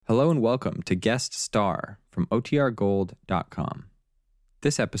Hello and welcome to Guest Star from OTRGold.com.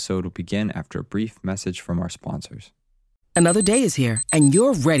 This episode will begin after a brief message from our sponsors. Another day is here, and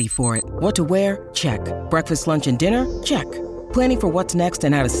you're ready for it. What to wear? Check. Breakfast, lunch, and dinner? Check. Planning for what's next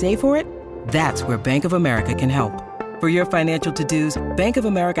and how to save for it? That's where Bank of America can help. For your financial to-dos, Bank of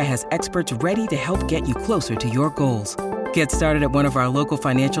America has experts ready to help get you closer to your goals. Get started at one of our local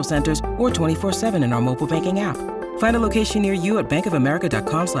financial centers or 24/7 in our mobile banking app. Find a location near you at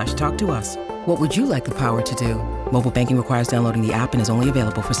bankofamerica.com/talktous. What would you like the power to do? Mobile banking requires downloading the app and is only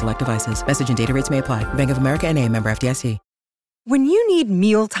available for select devices. Message and data rates may apply. Bank of America N.A., member FDIC. When you need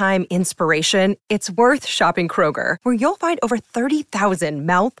mealtime inspiration, it's worth shopping Kroger, where you'll find over 30,000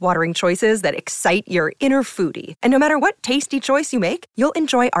 mouth-watering choices that excite your inner foodie. And no matter what tasty choice you make, you'll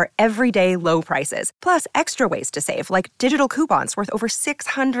enjoy our everyday low prices, plus extra ways to save, like digital coupons worth over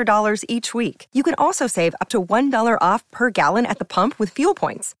 $600 each week. You can also save up to $1 off per gallon at the pump with fuel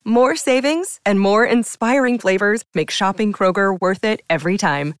points. More savings and more inspiring flavors make shopping Kroger worth it every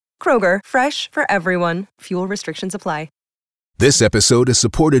time. Kroger, fresh for everyone. Fuel restrictions apply. This episode is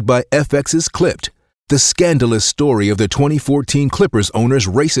supported by FX's Clipped, the scandalous story of the 2014 Clippers owner's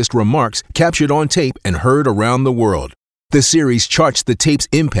racist remarks captured on tape and heard around the world. The series charts the tape's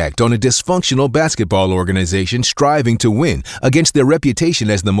impact on a dysfunctional basketball organization striving to win against their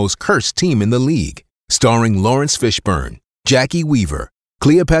reputation as the most cursed team in the league. Starring Lawrence Fishburne, Jackie Weaver,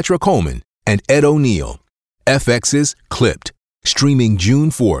 Cleopatra Coleman, and Ed O'Neill. FX's Clipped, streaming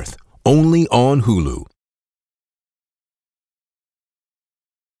June 4th, only on Hulu.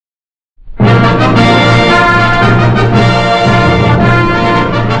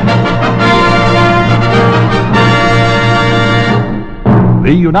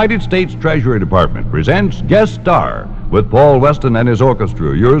 The United States Treasury Department presents Guest Star with Paul Weston and his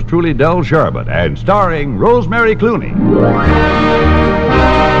orchestra, yours truly, Del Sharbutt, and starring Rosemary Clooney.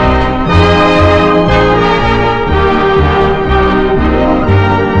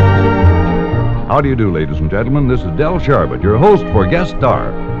 How do you do, ladies and gentlemen? This is Del Sharbutt, your host for Guest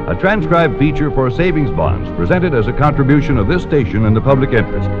Star, a transcribed feature for savings bonds presented as a contribution of this station in the public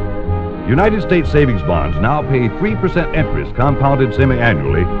interest. United States savings bonds now pay 3% interest compounded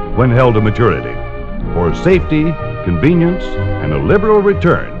semi-annually when held to maturity. For safety, convenience, and a liberal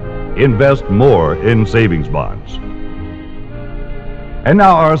return, invest more in savings bonds. And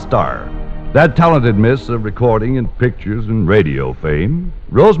now our star, that talented miss of recording and pictures and radio fame,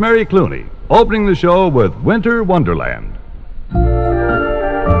 Rosemary Clooney, opening the show with Winter Wonderland.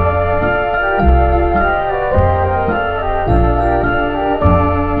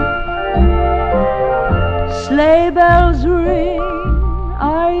 Sleigh bells ring,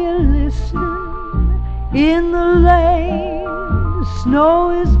 are you listening? In the lane,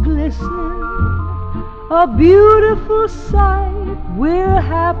 snow is glistening, a beautiful sight. We're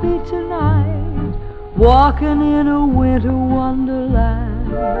happy tonight, walking in a winter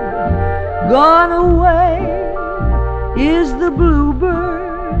wonderland. Gone away is the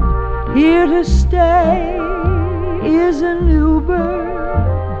bluebird, here to stay is a new bird.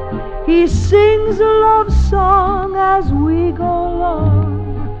 He sings a love song as we go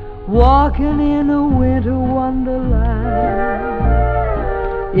along, walking in a winter wonderland.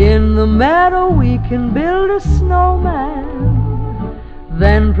 In the meadow we can build a snowman,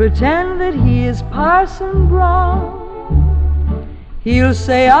 then pretend that he is Parson Brown. He'll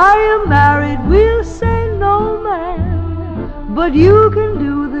say, "Are you married?" We'll say, "No, man," but you can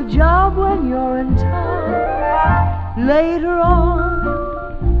do the job when you're in town. Later on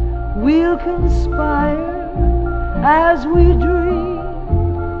we'll conspire as we dream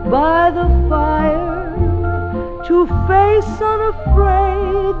by the fire to face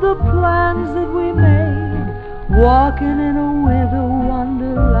unafraid the plans that we made, walking in a winter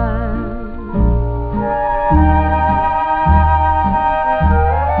wonderland.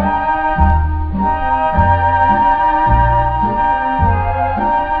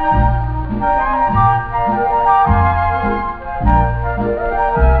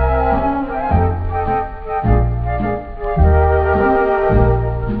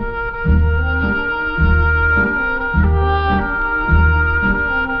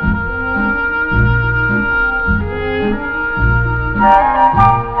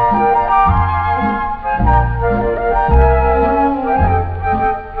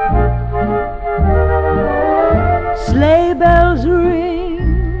 Sleigh bells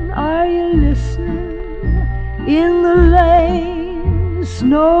ring, are you listening? In the lane,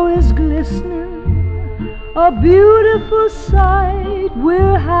 snow is glistening, a beautiful sight.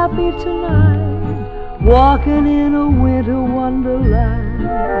 We're happy tonight, walking in a winter wonderland.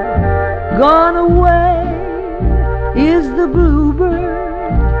 Gone away is the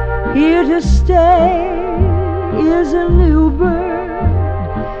bluebird, Here to stay is a new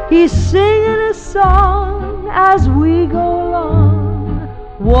bird. He's singing a song as we go along,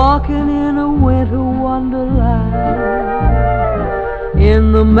 walking in a winter wonderland.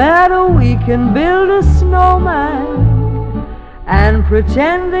 In the meadow we can build a snowman and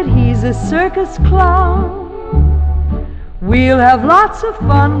pretend that he's a circus clown. We'll have lots of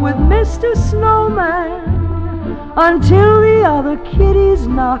fun with Mr. Snowman until the other kitties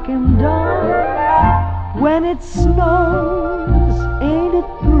knock him down. When it snows, ain't it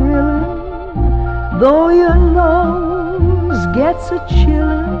thrilling? Though your nose gets a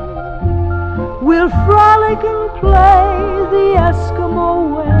chillin', we'll frolic and play the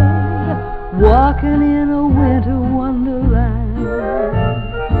Eskimo way, walking in a winter wonderland,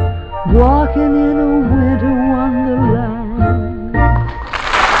 walking in a winter wonderland.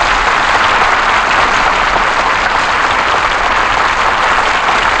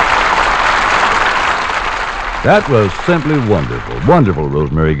 That was simply wonderful. Wonderful,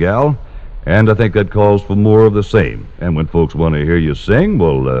 Rosemary gal. And I think that calls for more of the same. And when folks want to hear you sing,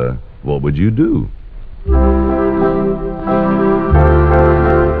 well, what would you do?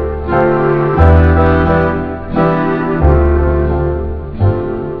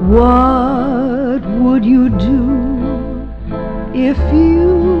 What would you do if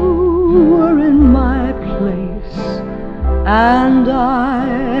you were in my place and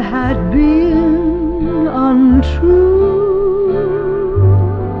I had been untrue?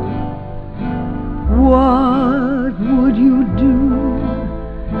 What would you do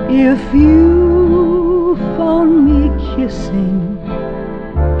if you found me kissing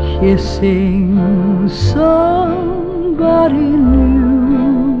somebody new?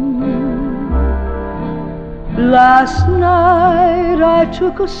 Last night I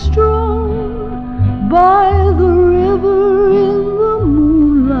took a stroll by the river in the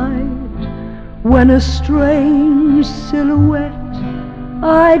moonlight, when a strange silhouette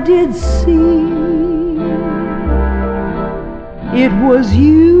I did see. It was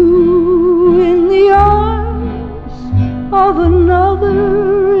you in the arms of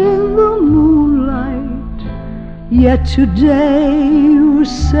another in the moonlight, yet today you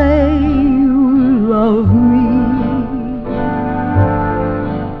say you love me.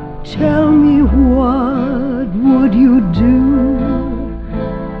 Tell me, what would you do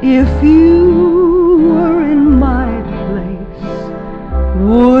if you were in my place?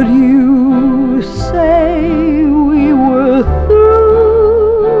 Would you say we were through?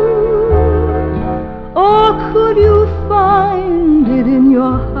 Or could you find it in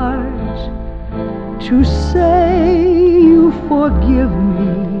your heart to say you forgive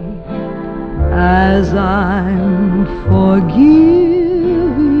me as I'm forgiving you?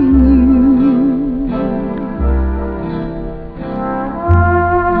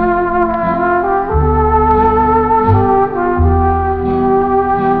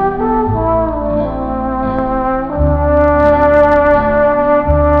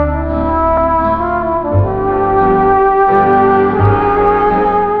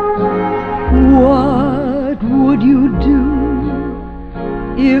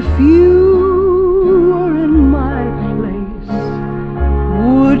 If you were in my place,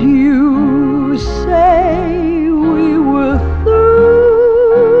 would you say we were through?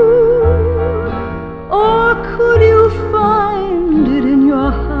 Or could you find it in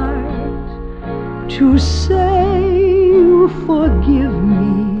your heart to say you forgive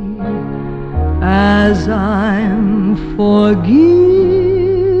me as I'm forgiving?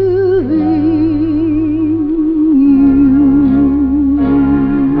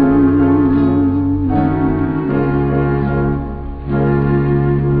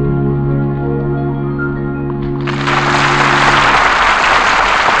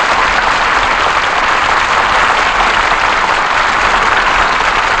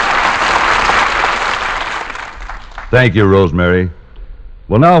 Thank you, Rosemary.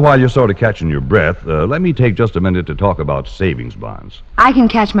 Well, now, while you're sort of catching your breath, let me take just a minute to talk about savings bonds. I can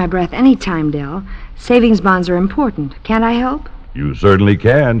catch my breath any time, Del. Savings bonds are important. Can't I help? You certainly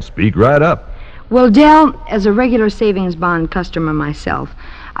can. Speak right up. Well, Del, as a regular savings bond customer myself,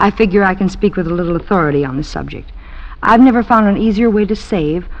 I figure I can speak with a little authority on the subject. I've never found an easier way to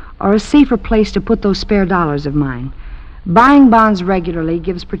save or a safer place to put those spare dollars of mine. Buying bonds regularly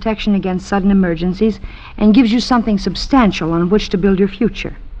gives protection against sudden emergencies and gives you something substantial on which to build your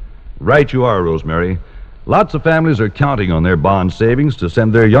future. Right you are, Rosemary. Lots of families are counting on their bond savings to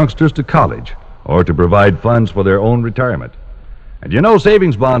send their youngsters to college or to provide funds for their own retirement. And you know,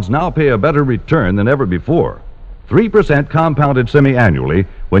 savings bonds now pay a better return than ever before. 3% compounded semi-annually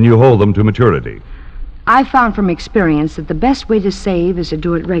when you hold them to maturity. I've found from experience that the best way to save is to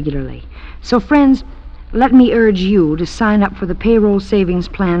do it regularly. So, friends, let me urge you to sign up for the payroll savings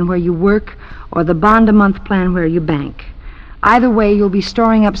plan where you work or the bond-a-month plan where you bank. Either way, you'll be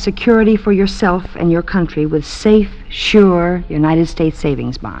storing up security for yourself and your country with safe, sure United States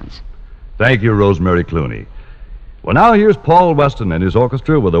savings bonds. Thank you, Rosemary Clooney. Well, now here's Paul Weston and his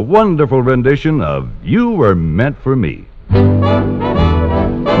orchestra with a wonderful rendition of You Were Meant for Me.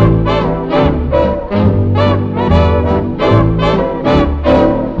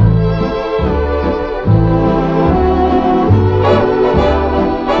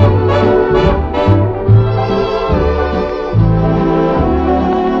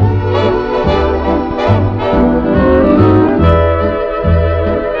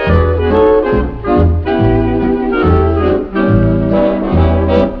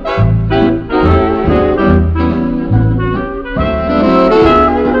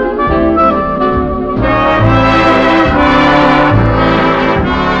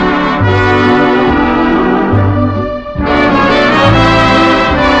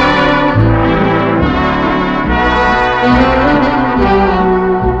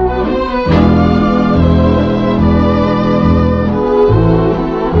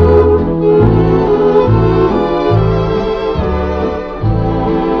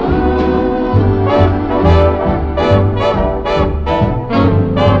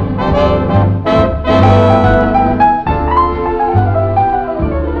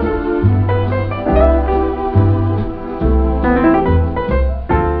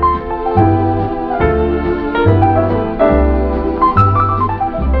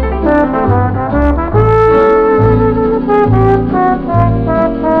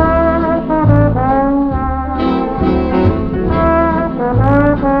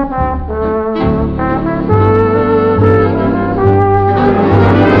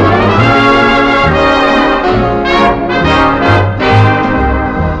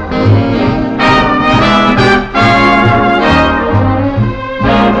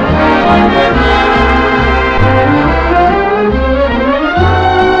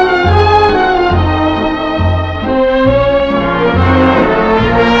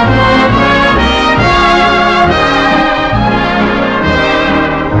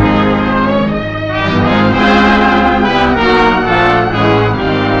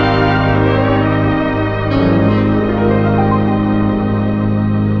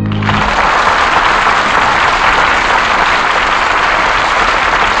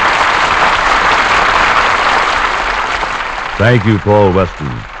 Thank you, Paul Weston.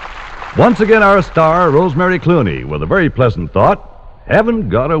 Once again, our star, Rosemary Clooney, with a very pleasant thought, haven't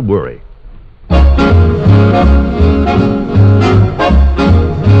got to worry.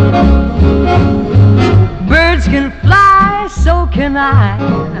 Birds can fly, so can I.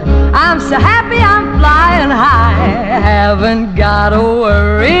 I'm so happy I'm flying high. Haven't got to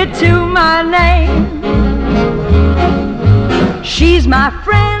worry to my name. She's my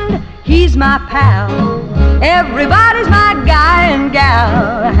friend, he's my pal. Everybody's my guy and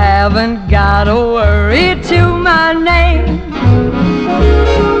gal. Haven't got to worry to my name.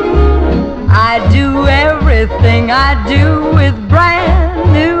 I do everything I do with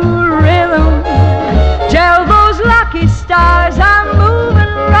brand new rhythm. Tell those lucky stars I'm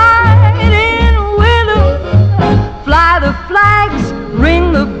moving right in with them. Fly the flags,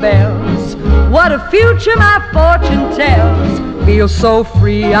 ring the bells. What a future my fortune tells. Feel so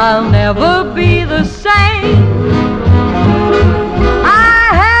free I'll never be the same.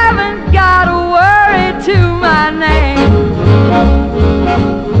 I haven't got to worry to my name.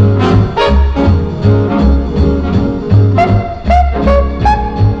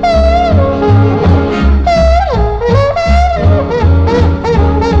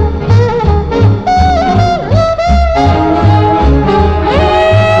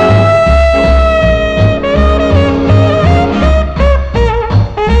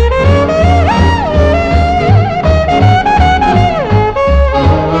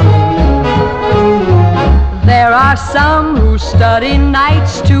 Some who study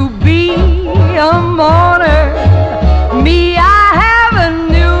nights to be a mourner. Me, I have a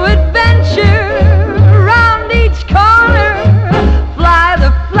new adventure around each corner. Fly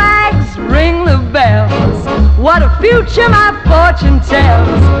the flags, ring the bells. What a future my fortune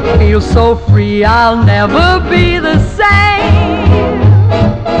tells. Feel so free I'll never be the same.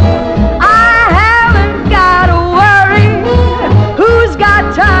 I haven't got to worry. Who's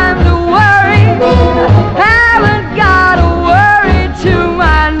got time to worry? Haven't got to worry to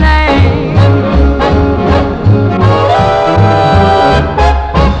my name.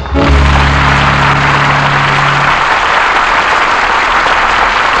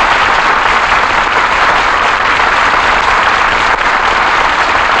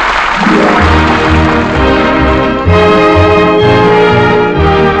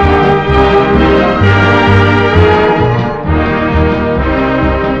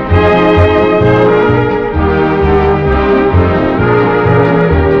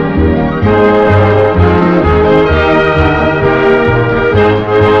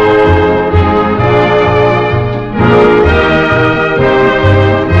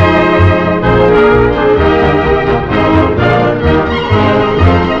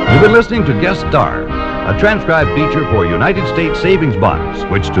 listening to Guest Star, a transcribed feature for United States Savings Bonds,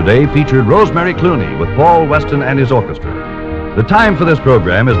 which today featured Rosemary Clooney with Paul Weston and his orchestra. The time for this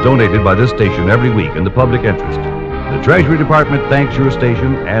program is donated by this station every week in the public interest. The Treasury Department thanks your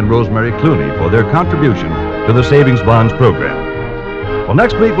station and Rosemary Clooney for their contribution to the Savings Bonds program. Well,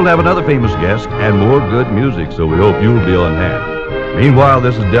 next week we'll have another famous guest and more good music, so we hope you'll be on hand. Meanwhile,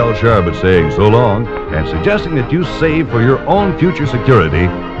 this is Del Sharbutt saying so long and suggesting that you save for your own future security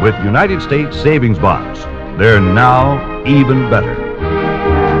with United States Savings Bonds. They're now even better.